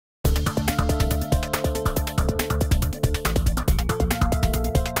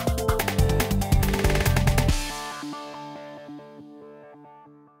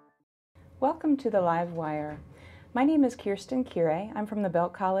Welcome to the Live Wire. My name is Kirsten Kire. I'm from the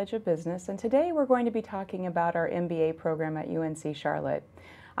Belk College of Business, and today we're going to be talking about our MBA program at UNC Charlotte.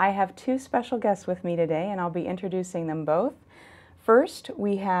 I have two special guests with me today, and I'll be introducing them both. First,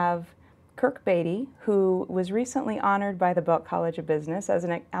 we have Kirk Beatty, who was recently honored by the Belk College of Business as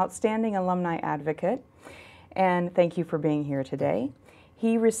an outstanding alumni advocate, and thank you for being here today.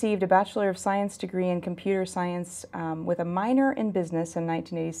 He received a Bachelor of Science degree in Computer Science with a minor in Business in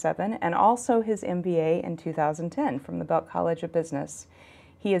 1987 and also his MBA in 2010 from the Belk College of Business.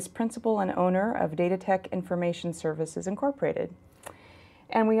 He is principal and owner of Datatech Information Services Incorporated.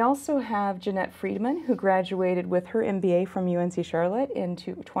 And we also have Jeannette Freedman, who graduated with her MBA from UNC Charlotte in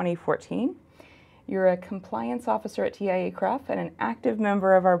 2014. You're a compliance officer at TIAA-CREF and an active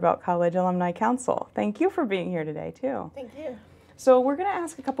member of our Belk College Alumni Council. Thank you for being here today, too. Thank you. So we're going to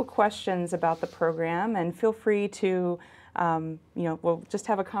ask a couple questions about the program, and feel free to, we'll just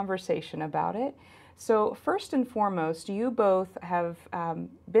have a conversation about it. So first and foremost, you both have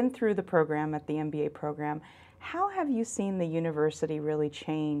been through the program at the MBA program. How have you seen the university really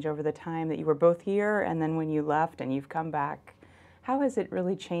change over the time that you were both here and then when you left and you've come back? How has it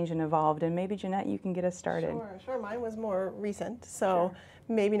really changed and evolved? And maybe, Jeannette, you can get us started. Sure. Mine was more recent, so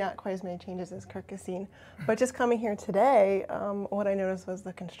maybe not quite as many changes as Kirk has seen. But just coming here today, what I noticed was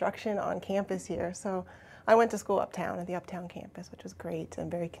the construction on campus here. So I went to school uptown at the Uptown campus, which was great and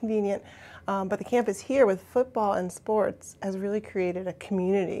very convenient. But the campus here with football and sports has really created a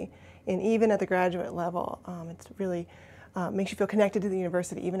community. And even at the graduate level, it's really makes you feel connected to the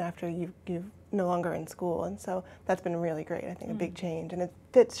university even after you've no longer in school. And so that's been really great, I think, a big change. And it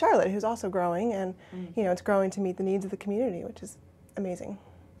fits Charlotte, who's also growing, and it's growing to meet the needs of the community, which is amazing.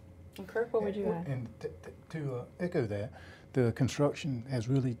 And Kirk, what would you add? And to echo that, the construction has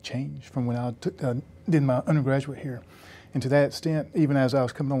really changed from when I did my undergraduate here. And to that extent, even as I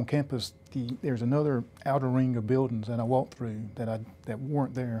was coming on campus, there's another outer ring of buildings that I walked through that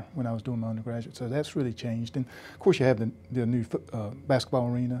weren't there when I was doing my undergraduate. So that's really changed. And of course, you have the new basketball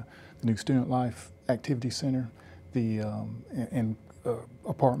arena, the new student life activity center, the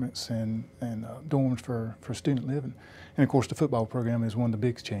apartments and dorms for student living. And of course, the football program is one of the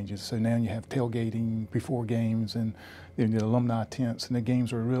big changes. So now you have tailgating before games and the alumni tents, and the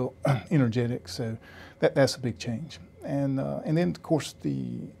games are real energetic. So that's a big change. And then, of course,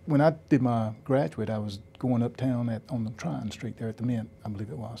 when I did my graduate, I was going uptown on the Tryon Street there at the Mint, I believe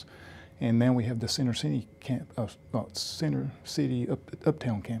it was. And now we have the Center City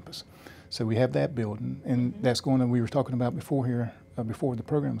Uptown campus. So we have that building, and that's going to, we were talking about before here, before the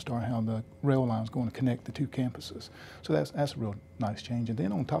program started, how the rail line is going to connect the two campuses. So that's a real nice change. And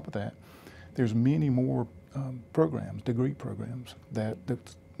then on top of that, there's many more programs, degree programs, that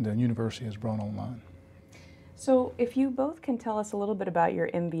the university has brought online. So if you both can tell us a little bit about your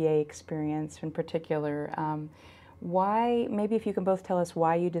MBA experience in particular, maybe if you can both tell us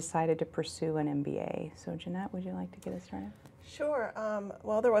why you decided to pursue an MBA. So Jeannette, would you like to get us started? Sure.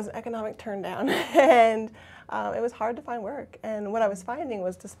 Well, there was an economic turndown, and it was hard to find work. And what I was finding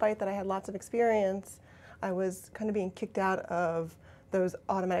was, despite that I had lots of experience, I was kind of being kicked out of those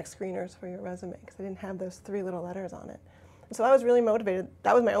automatic screeners for your resume because I didn't have those 3 little letters on it. So I was really motivated.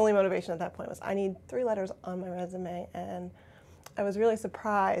 That was my only motivation at that point, was I need 3 letters on my resume. And I was really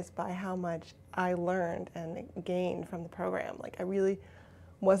surprised by how much I learned and gained from the program. Like, I really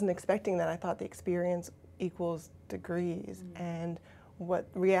wasn't expecting that. I thought the experience equals degrees. And what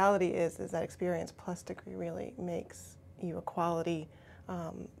reality is that experience plus degree really makes you a quality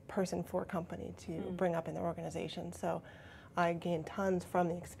person for a company to bring up in their organization. So I gained tons from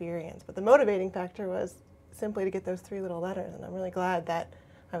the experience. But the motivating factor was simply to get those 3 little letters, and I'm really glad that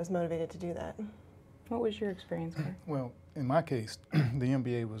I was motivated to do that. What was your experience, Kirk? Well, in my case, the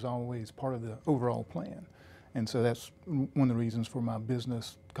MBA was always part of the overall plan, and so that's one of the reasons for my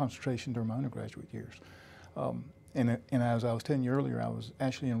business concentration during my undergraduate years. And as I was telling you earlier, I was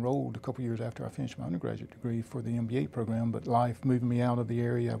actually enrolled a couple years after I finished my undergraduate degree for the MBA program, but life moved me out of the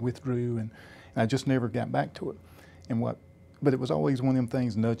area, I withdrew, and I just never got back to it. But it was always one of them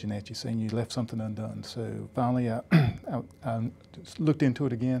things nudging at you, saying you left something undone. So finally, I just looked into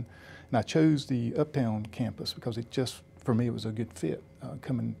it again, and I chose the Uptown campus because for me, it was a good fit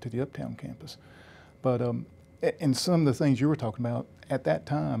coming to the Uptown campus. But and some of the things you were talking about, at that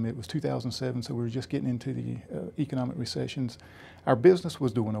time, it was 2007, so we were just getting into the economic recessions. Our business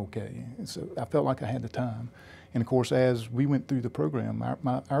was doing okay, and so I felt like I had the time. And of course, as we went through the program,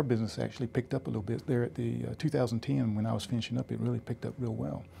 our business actually picked up a little bit there at the 2010 when I was finishing up. It really picked up real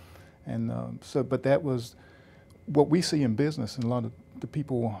well. And but that was what we see in business, and a lot of the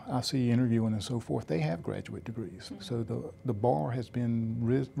people I see interviewing and so forth, they have graduate degrees. Mm-hmm. So the bar has been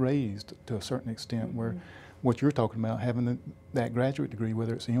raised to a certain extent, mm-hmm. where what you're talking about, having that graduate degree,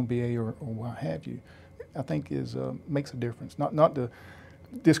 whether it's an MBA or what have you, I think makes a difference. Not to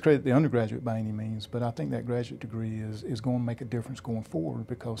discredit the undergraduate by any means, but I think that graduate degree is going to make a difference going forward,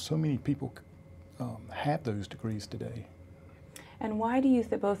 because so many people have those degrees today. And why do you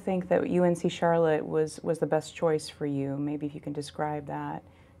both think that UNC Charlotte was the best choice for you? Maybe if you can describe that.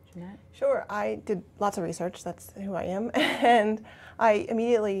 Jeannette? Sure. I did lots of research. That's who I am. And I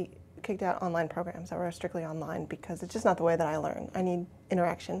immediately kicked out online programs that were strictly online, because it's just not the way that I learn. I need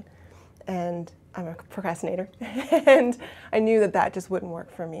interaction, and I'm a procrastinator. And I knew that just wouldn't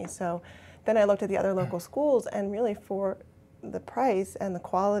work for me. So then I looked at the other local schools, and really for the price and the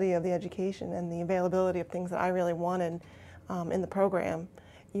quality of the education and the availability of things that I really wanted in the program,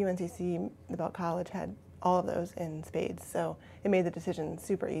 UNCC, the Belk College, had all of those in spades. So it made the decision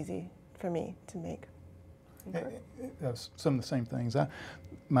super easy for me to make. Some of the same things.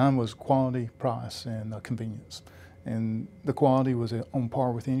 Mine was quality, price, and convenience. And the quality was on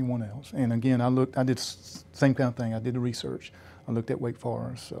par with anyone else. And again, I did the same kind of thing. I did the research. I looked at Wake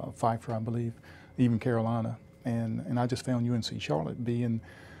Forest, Pfeiffer, I believe, even Carolina. And I just found UNC Charlotte being,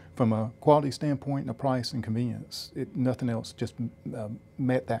 from a quality standpoint and a price and convenience, nothing else just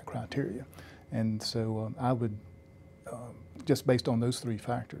met that criteria. And so I would, just based on those three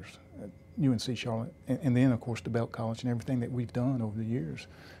factors, UNC Charlotte, and then of course the Belk College and everything that we've done over the years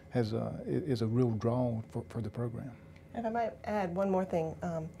is a real draw for the program. If I might add one more thing,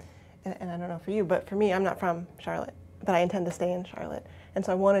 and I don't know for you, but for me, I'm not from Charlotte, but I intend to stay in Charlotte. And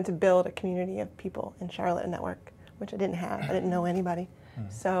so I wanted to build a community of people in Charlotte, a network, which I didn't have. I didn't know anybody. Mm-hmm.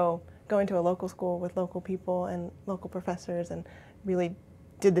 So going to a local school with local people and local professors and really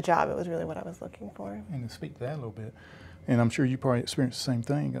did the job. It was really what I was looking for. And to speak to that a little bit, and I'm sure you probably experienced the same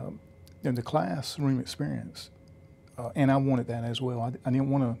thing, in the classroom experience, and I wanted that as well. I didn't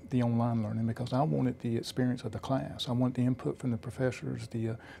want the online learning, because I wanted the experience of the class. I wanted the input from the professors,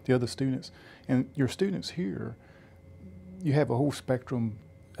 the other students. And your students here, you have a whole spectrum,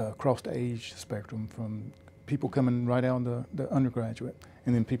 across the age spectrum, from people coming right out of the undergraduate,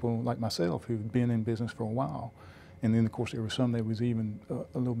 and then people like myself who've been in business for a while. And then, of course, there were some that was even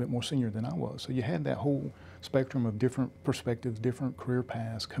a little bit more senior than I was. So you had that whole spectrum of different perspectives, different career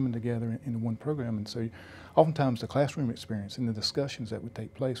paths coming together into one program. And so oftentimes the classroom experience and the discussions that would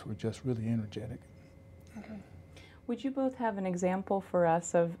take place were just really energetic. Okay. Would you both have an example for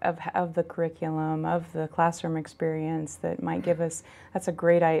us of the curriculum, of the classroom experience that might give us, that's a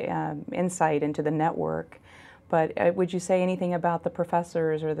great insight into the network. But would you say anything about the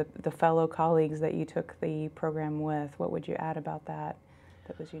professors or the fellow colleagues that you took the program with? What would you add about that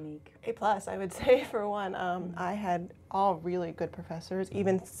was unique? A+, I would say, for one. I had all really good professors,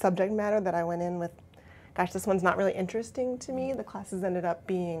 even subject matter that I went in with, gosh, this one's not really interesting to me. The classes ended up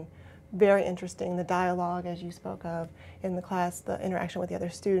being very interesting. The dialogue, as you spoke of in the class, the interaction with the other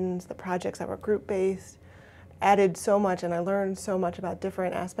students, the projects that were group-based, added so much, and I learned so much about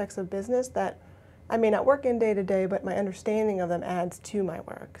different aspects of business that I may not work in day to day, but my understanding of them adds to my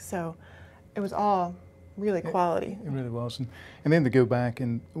work. So it was all really quality. It really was. And then to go back,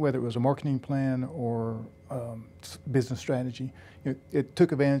 and whether it was a marketing plan or business strategy, it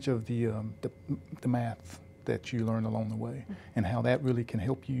took advantage of the math that you learn along the way, and how that really can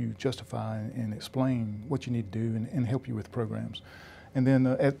help you justify and explain what you need to do and help you with programs. And then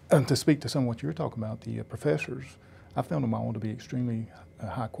to speak to some of what you're talking about, the professors, I found them all to be extremely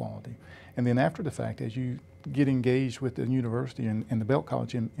high quality. And then after the fact, as you get engaged with the university and the Belk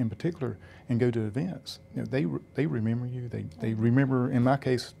College in particular, and go to events, they remember you. They remember, in my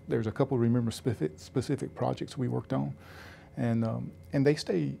case, there's a couple remember specific projects we worked on. And they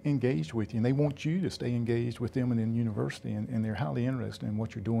stay engaged with you, and they want you to stay engaged with them in the university, and they're highly interested in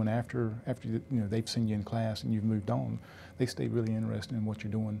what you're doing after they've seen you in class and you've moved on. They stay really interested in what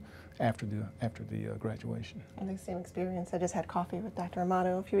you're doing after the graduation. And the same experience. I just had coffee with Dr.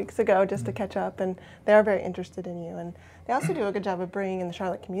 Amato a few weeks ago just to catch up, and they are very interested in you. And they also do a good job of bringing in the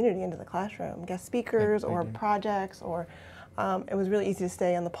Charlotte community into the classroom, guest speakers or projects, or it was really easy to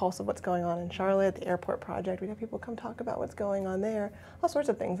stay on the pulse of what's going on in Charlotte, the airport project. We'd have people come talk about what's going on there, all sorts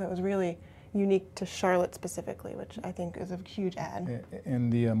of things that was really unique to Charlotte specifically, which I think is a huge add.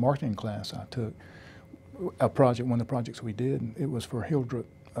 In the marketing class I took, one of the projects we did, it was for Hildreth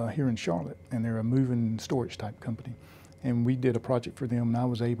here in Charlotte, and they're a moving storage type company. And we did a project for them, and I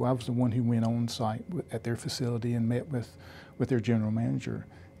was the one who went on site at their facility and met with their general manager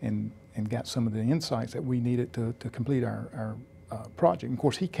and got some of the insights that we needed to complete our project. And of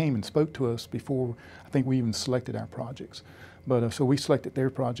course, he came and spoke to us before I think we even selected our projects. But so we selected their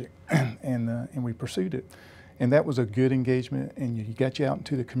project and we pursued it. And that was a good engagement, and he got you out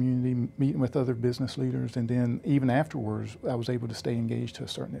into the community, meeting with other business leaders, and then even afterwards, I was able to stay engaged to a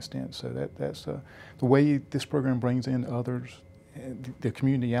certain extent. So that's the way this program brings in others, the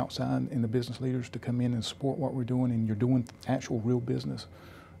community outside, and the business leaders to come in and support what we're doing, and you're doing actual real business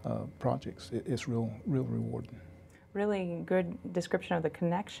projects. It's real rewarding. Really good description of the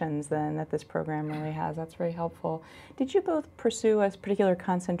connections then that this program really has. That's very helpful. Did you both pursue a particular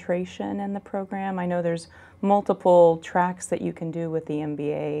concentration in the program? I know there's multiple tracks that you can do with the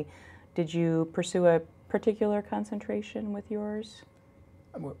MBA. Did you pursue a particular concentration with yours?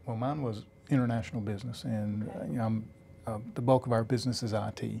 Well, mine was international business, and you know, the bulk of our business is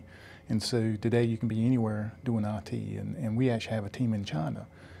IT. And so today you can be anywhere doing IT, and we actually have a team in China.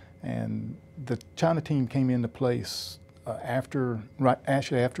 And the China team came into place after I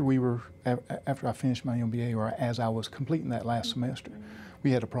finished my MBA, or as I was completing that last semester.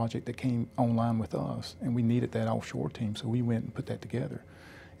 We had a project that came online with us, and we needed that offshore team, so we went and put that together.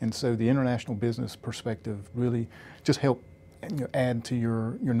 And so the international business perspective really just helped, you know, add to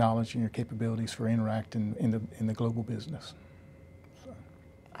your knowledge and your capabilities for interacting in the global business.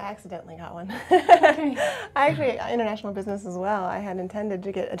 I accidentally got one. I actually, international business as well. I had intended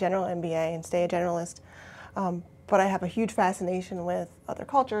to get a general MBA and stay a generalist, but I have a huge fascination with other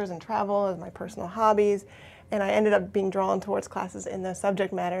cultures and travel as my personal hobbies, and I ended up being drawn towards classes in those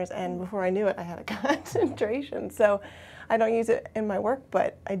subject matters, and before I knew it, I had a concentration. So I don't use it in my work,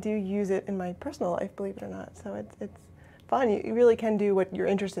 but I do use it in my personal life, believe it or not. So it's fun. You really can do what you're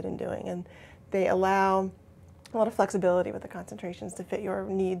interested in doing, and they allow a lot of flexibility with the concentrations to fit your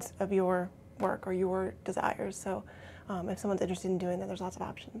needs of your work or your desires. So if someone's interested in doing that, there's lots of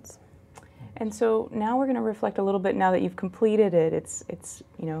options. And so now we're going to reflect a little bit now that you've completed it. It's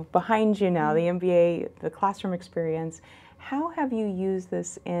you know, behind you now, the MBA, the classroom experience. How have you used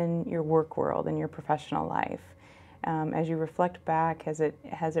this in your work world, in your professional life? As you reflect back, has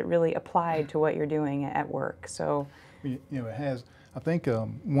it really applied to what you're doing at work? So, you know, it has. I think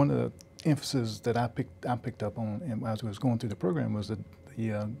one of the emphasis that I picked up on as I was going through the program was I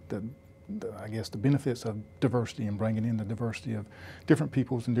guess the benefits of diversity and bringing in the diversity of different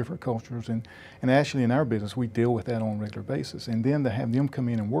peoples and different cultures, and actually in our business we deal with that on a regular basis, and then to have them come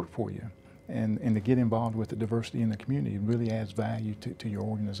in and work for you and to get involved with the diversity in the community really adds value to your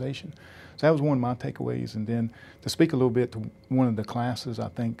organization. So that was one of my takeaways. And then to speak a little bit to one of the classes, I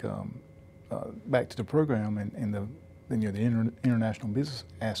think back to the program and the international business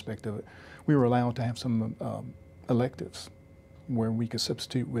aspect of it, we were allowed to have some electives where we could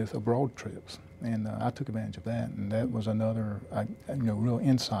substitute with abroad trips, and I took advantage of that, and that was another real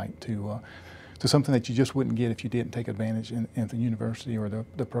insight to something that you just wouldn't get if you didn't take advantage in the university, or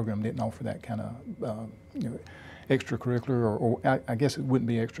the program didn't offer that kind of extracurricular, or I guess it wouldn't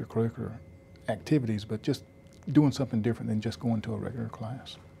be extracurricular activities, but just doing something different than just going to a regular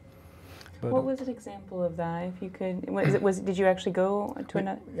class. But, what was an example of that, if you could? Did you actually go to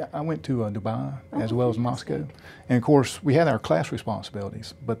another? Yeah, I went to Dubai as well as Moscow. And of course, we had our class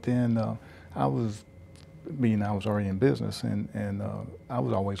responsibilities, but then I was already in business, and I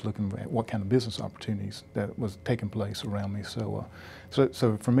was always looking at what kind of business opportunities that was taking place around me. So,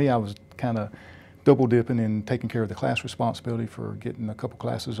 so for me, I was kind of double dipping and taking care of the class responsibility for getting a couple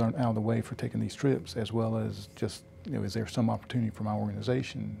classes out of the way for taking these trips, as well as just, is there some opportunity for my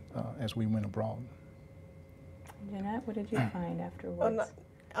organization as we went abroad? Jeanette, what did you find afterwards? Well,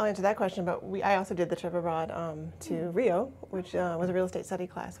 I'll answer that question, but I also did the trip abroad to Rio, which was a real estate study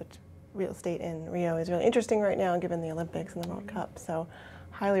class, which real estate in Rio is really interesting right now given the Olympics and the World Cup. So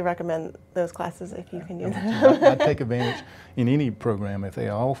highly recommend those classes if you can do them. I'd take advantage in any program. If they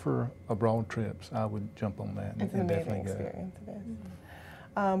offer abroad trips, I would jump on that and definitely go. Experience it is.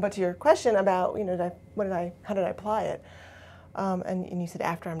 But to your question about, how did I apply it? And you said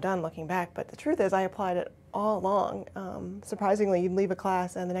after I'm done looking back, but the truth is I applied it all along. Surprisingly, you'd leave a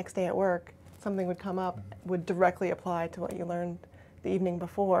class and the next day at work, something would come up, would directly apply to what you learned the evening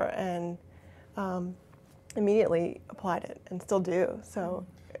before, and immediately applied it and still do. So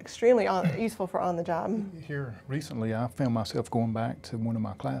extremely useful for on the job. Here recently, I found myself going back to one of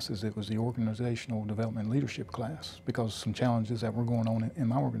my classes. It was the organizational development leadership class, because of some challenges that were going on in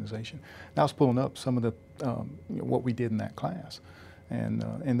my organization. And I was pulling up some of the what we did in that class, and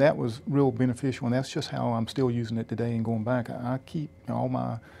that was real beneficial. And that's just how I'm still using it today. And going back, I keep all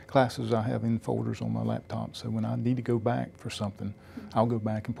my classes I have in folders on my laptop. So when I need to go back for something, I'll go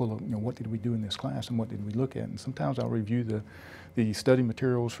back and pull up. What did we do in this class, and what did we look at? And sometimes I'll review the study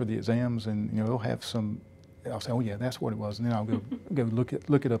materials for the exams, and they'll have some I'll say, oh yeah, that's what it was, and then I'll go look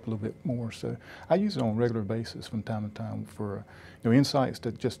it up a little bit more. So I use it on a regular basis from time to time for insights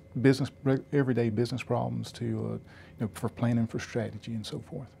to just everyday business problems to for planning, for strategy, and so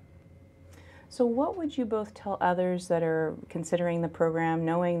forth. So what would you both tell others that are considering the program,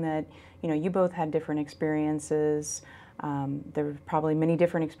 knowing that you both had different experiences? There were probably many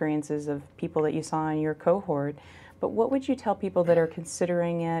different experiences of people that you saw in your cohort. But what would you tell people that are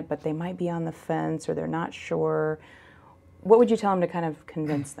considering it, but they might be on the fence or they're not sure? What would you tell them to kind of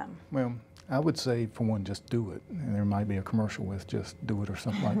convince them? Well, I would say, for one, just do it. And there might be a commercial with just do it or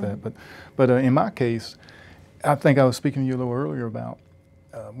something like that. But in my case, I think I was speaking to you a little earlier about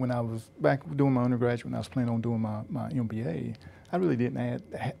when I was back doing my undergraduate and I was planning on doing my MBA, I really didn't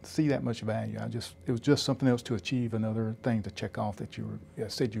see that much value. It was just something else to achieve, another thing to check off that you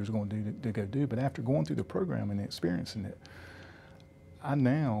said you was going to do to go do. But after going through the program and experiencing it,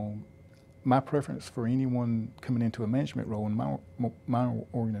 my preference for anyone coming into a management role in my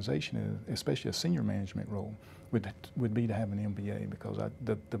organization, especially a senior management role, would be to have an MBA, because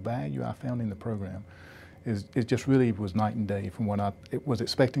the value I found in the program it just really was night and day from what I was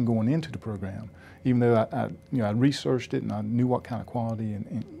expecting going into the program. Even though I researched it and I knew what kind of quality,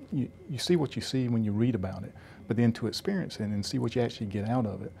 and you see what you see when you read about it, but then to experience it and see what you actually get out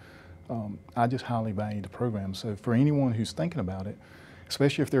of it, I just highly value the program. So for anyone who's thinking about it,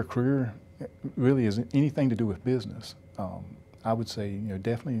 especially if their career really is anything to do with business, I would say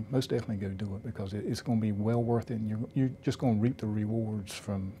most definitely go do it, because it's going to be well worth it, and you're just going to reap the rewards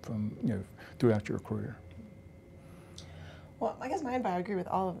from throughout your career. Well, I guess I agree with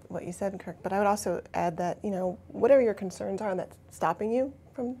all of what you said, Kirk, but I would also add that, whatever your concerns are that's stopping you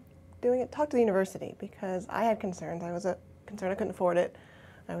from doing it, talk to the university, because I had concerns. I was concerned I couldn't afford it.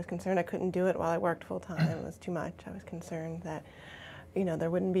 I was concerned I couldn't do it while I worked full time. It was too much. I was concerned that, it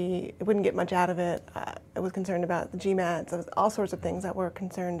wouldn't get much out of it. I was concerned about the GMATs. There was all sorts of things that were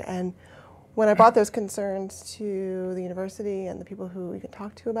concerned. And when I brought those concerns to the university and the people who we could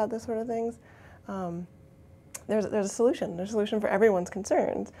talk to about this sort of things, there's a solution. There's a solution for everyone's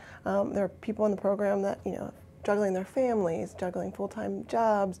concerns. There are people in the program that, juggling their families, juggling full-time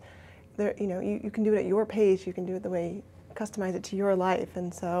jobs. You can do it at your pace. You can do it the way, customize it to your life.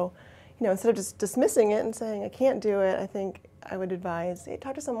 And so, instead of just dismissing it and saying, I can't do it, I think I would advise,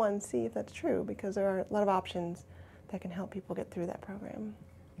 talk to someone and see if that's true, because there are a lot of options that can help people get through that program.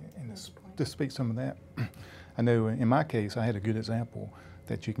 And to speak some of that, I know in my case, I had a good example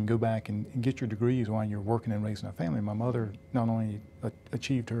that you can go back and get your degrees while you're working and raising a family. My mother not only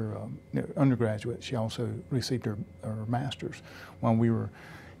achieved her undergraduate, she also received her master's while we were,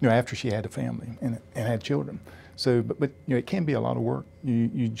 after she had a family and had children. So, but it can be a lot of work.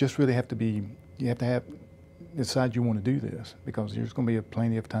 You just really have to decide you want to do this, because there's going to be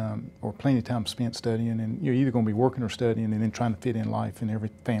plenty of time spent studying, and you're either going to be working or studying and then trying to fit in life and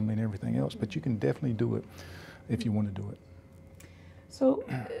family and everything else. But you can definitely do it if you want to do it. So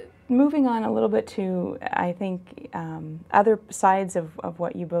moving on a little bit to, I think, other sides of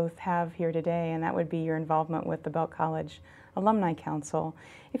what you both have here today, and that would be your involvement with the Belk College Alumni Council.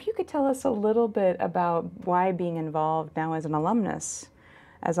 If you could tell us a little bit about why being involved now as an alumnus,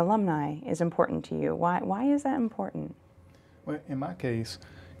 as alumni, is important to you. Why is that important? Well, in my case,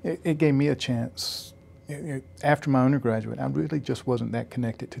 it gave me a chance. After my undergraduate, I really just wasn't that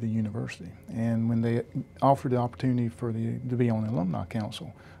connected to the university. And when they offered the opportunity to be on the Alumni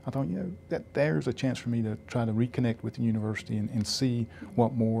Council, I thought, that there's a chance for me to try to reconnect with the university and see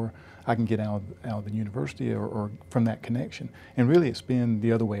what more I can get out of the university or from that connection. And really, it's been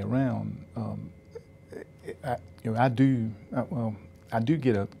the other way around. I do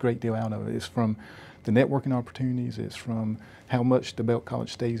get a great deal out of it. It's from the networking opportunities, it's from how much the Belk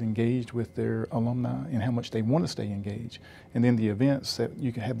College stays engaged with their alumni and how much they want to stay engaged. And then the events that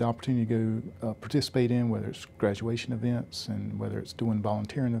you can have the opportunity to go participate in, whether it's graduation events and whether it's doing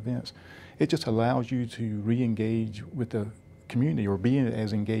volunteering events. It just allows you to re-engage with the community or be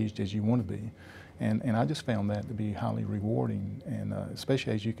as engaged as you want to be. And I just found that to be highly rewarding, and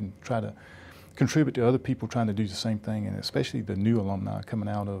especially as you can try to contribute to other people trying to do the same thing, and especially the new alumni coming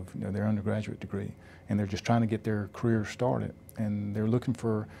out of their undergraduate degree, and they're just trying to get their career started, and they're looking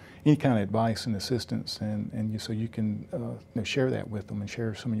for any kind of advice and assistance, so you can share that with them and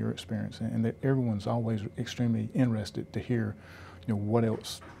share some of your experience, and everyone's always extremely interested to hear what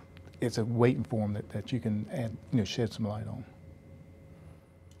else it's waiting for them that you can add, shed some light on.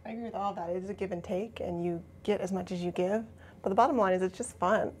 I agree with all of that. It is a give and take, and you get as much as you give. But the bottom line is it's just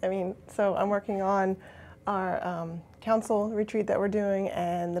fun. I mean, so I'm working on our council retreat that we're doing,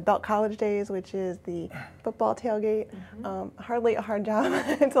 and the Belk College Days, which is the football tailgate. Hardly a hard job.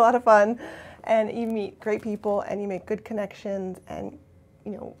 It's a lot of fun. And you meet great people and you make good connections and,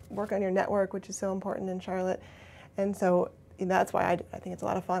 you know, work on your network, which is so important in Charlotte. And so that's why I think it's a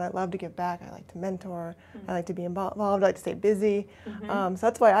lot of fun. I love to give back. I like to mentor. I like to be involved. I like to stay busy. So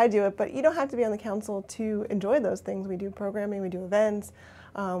that's why I do it. But you don't have to be on the council to enjoy those things. We do programming. We do events.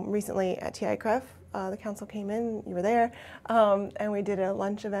 Recently at TI-CREF, the council came in. You were there. And we did a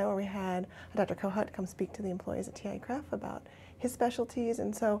lunch event where we had Dr. Kohut come speak to the employees at TI-CREF about his specialties.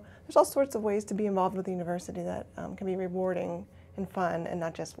 And so there's all sorts of ways to be involved with the university that can be rewarding and fun and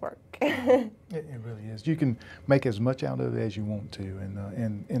not just work. It really is. You can make as much out of it as you want to,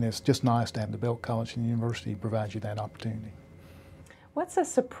 and it's just nice to have the Belk College and the university provide you that opportunity. What's a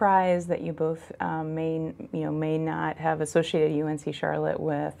surprise that you both may not have associated UNC Charlotte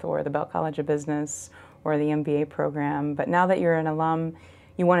with, or the Belk College of Business, or the MBA program, but now that you're an alum,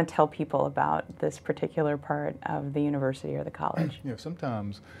 you want to tell people about this particular part of the university or the college? You know,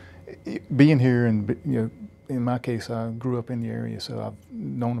 sometimes being here, and you know, in my case, I grew up in the area, so I've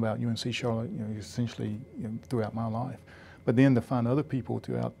known about UNC Charlotte, you know, essentially, you know, throughout my life. But then to find other people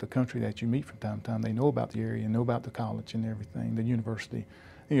throughout the country that you meet from time to time, they know about the area, know about the college and everything, the university.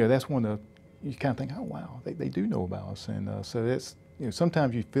 You know, that's one of the, you kind of think, oh wow, they do know about us, and so that's, you know,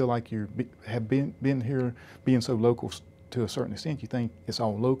 sometimes you feel like you have been here, being so local to a certain extent. You think it's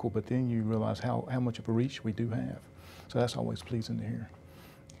all local, but then you realize how much of a reach we do have. So that's always pleasing to hear.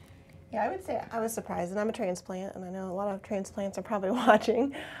 Yeah, I would say I was surprised, and I'm a transplant, and I know a lot of transplants are probably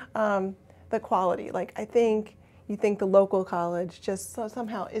watching, the quality. Like, I think you think the local college just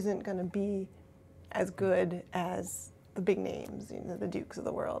somehow isn't going to be as good as the big names, you know, the Dukes of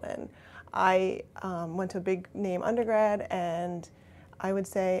the world. And I went to a big name undergrad, and I would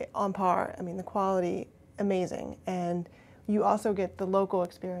say on par. I mean, the quality, amazing. And you also get the local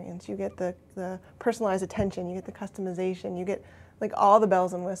experience. You get the personalized attention. You get the customization. You get like all the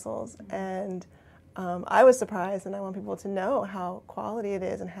bells and whistles. And I was surprised, and I want people to know how quality it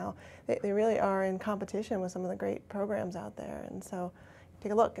is and how they really are in competition with some of the great programs out there. And so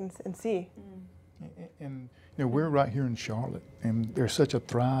take a look and see. And you know, we're right here in Charlotte, and there's such a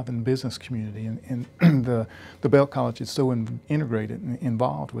thriving business community, and the Belk College is so integrated and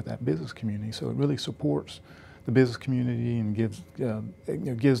involved with that business community, so it really supports the business community and gives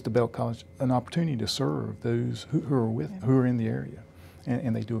the Belk College an opportunity to serve those who are in the area,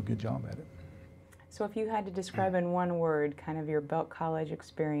 and they do a good job at it. So if you had to describe in one word kind of your Belk College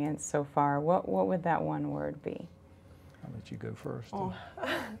experience so far, what would that one word be? I'll let you go first. Oh.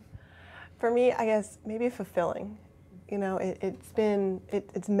 For me, I guess maybe fulfilling. You know,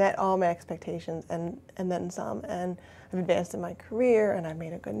 it's met all my expectations and then some. And I've advanced in my career, and I've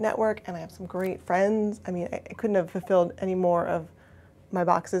made a good network, and I have some great friends. I mean, I couldn't have fulfilled any more of my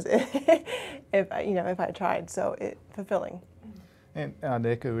boxes if I tried. So fulfilling. And I'd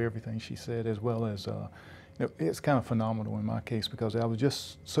echo everything she said, as well as you know, it's kind of phenomenal in my case, because I was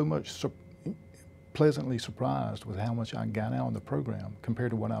just so much pleasantly surprised with how much I got out of the program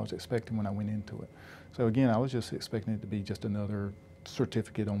compared to what I was expecting when I went into it. So again, I was just expecting it to be just another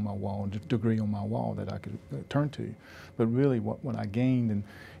certificate on my wall, degree on my wall that I could turn to. But really what I gained, and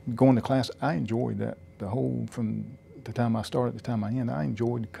going to class, I enjoyed that, from the time I started to the time I end. I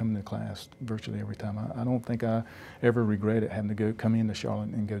enjoyed coming to class virtually every time. I don't think I ever regretted having to come into Charlotte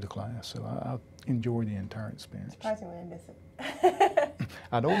and go to class. So I enjoyed the entire experience. Surprisingly, I miss it.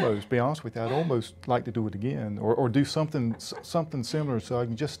 I'd almost, be honest with you, I'd almost like to do it again, or do something similar, so I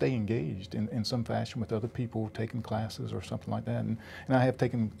can just stay engaged in some fashion with other people taking classes or something like that. And I have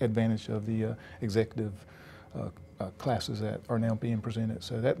taken advantage of the executive classes that are now being presented,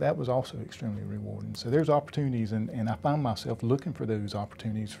 so that was also extremely rewarding. So there's opportunities, and I found myself looking for those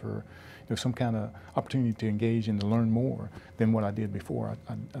opportunities for, you know, some kind of opportunity to engage and to learn more than what I did before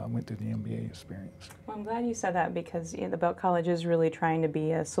I went through the MBA experience. Well, I'm glad you said that, because the Belk College is really trying to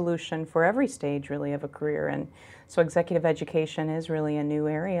be a solution for every stage really of a career, and so executive education is really a new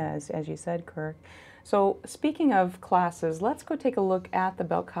area, as you said, Kirk. So speaking of classes, let's go take a look at the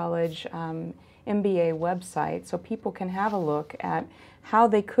Belk College MBA website so people can have a look at how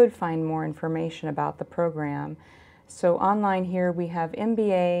they could find more information about the program. So online here we have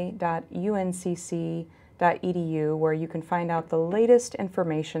mba.uncc.edu, where you can find out the latest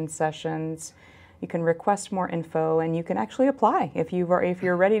information sessions, you can request more info, and you can actually apply if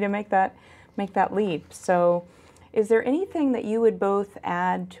you're ready to make that leap. So is there anything that you would both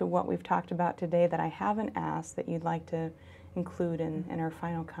add to what we've talked about today that I haven't asked that you'd like to include in our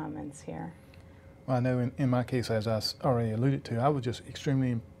final comments here? Well, I know in my case, as I already alluded to, I was just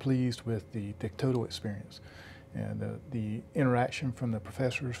extremely pleased with the total experience. and the interaction from the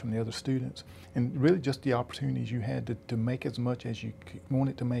professors, from the other students, and really just the opportunities you had to make as much as you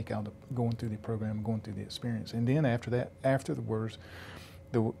wanted to make out of going through the program, going through the experience. And then after that, afterwards,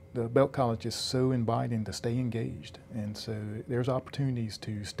 the Belk College is so inviting to stay engaged, and so there's opportunities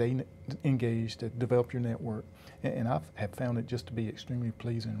to stay engaged, to develop your network, and I have found it just to be extremely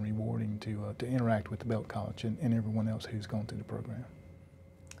pleasing and rewarding to interact with the Belk College and everyone else who's gone through the program.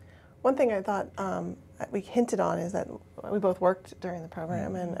 One thing I thought we hinted on is that we both worked during the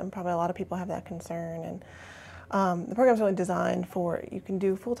program, and probably a lot of people have that concern. And the program's really designed for, you can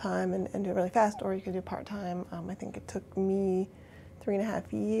do full-time and do it really fast, or you can do part-time. I think it took me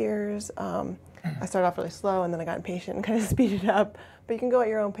 3.5 years. I started off really slow, and then I got impatient and kind of speeded up. But you can go at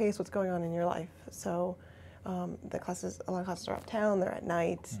your own pace what's going on in your life. So the classes, a lot of classes are uptown, they're at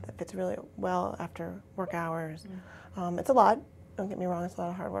night. That fits really well after work hours. It's a lot. Don't get me wrong, it's a lot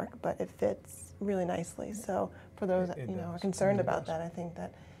of hard work, but it fits really nicely. So for those that are concerned about that, I think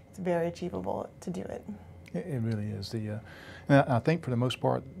that it's very achievable to do it. It really is. And I think for the most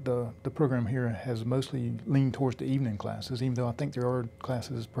part, the program here has mostly leaned towards the evening classes, even though I think there are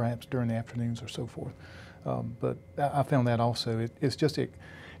classes perhaps during the afternoons or so forth. But I found that also,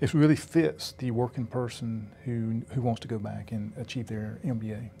 it really fits the working person who wants to go back and achieve their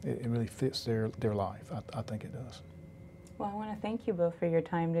MBA. It really fits their life. I think it does. Well, I want to thank you both for your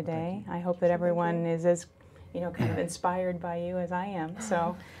time today. I hope that everyone is as kind of inspired by you as I am.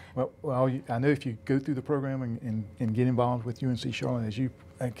 So, well, I know if you go through the program and get involved with UNC Charlotte, as you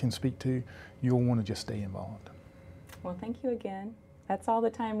can speak to, you'll want to just stay involved. Well, thank you again. That's all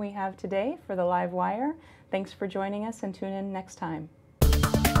the time we have today for the Live Wire. Thanks for joining us, and tune in next time.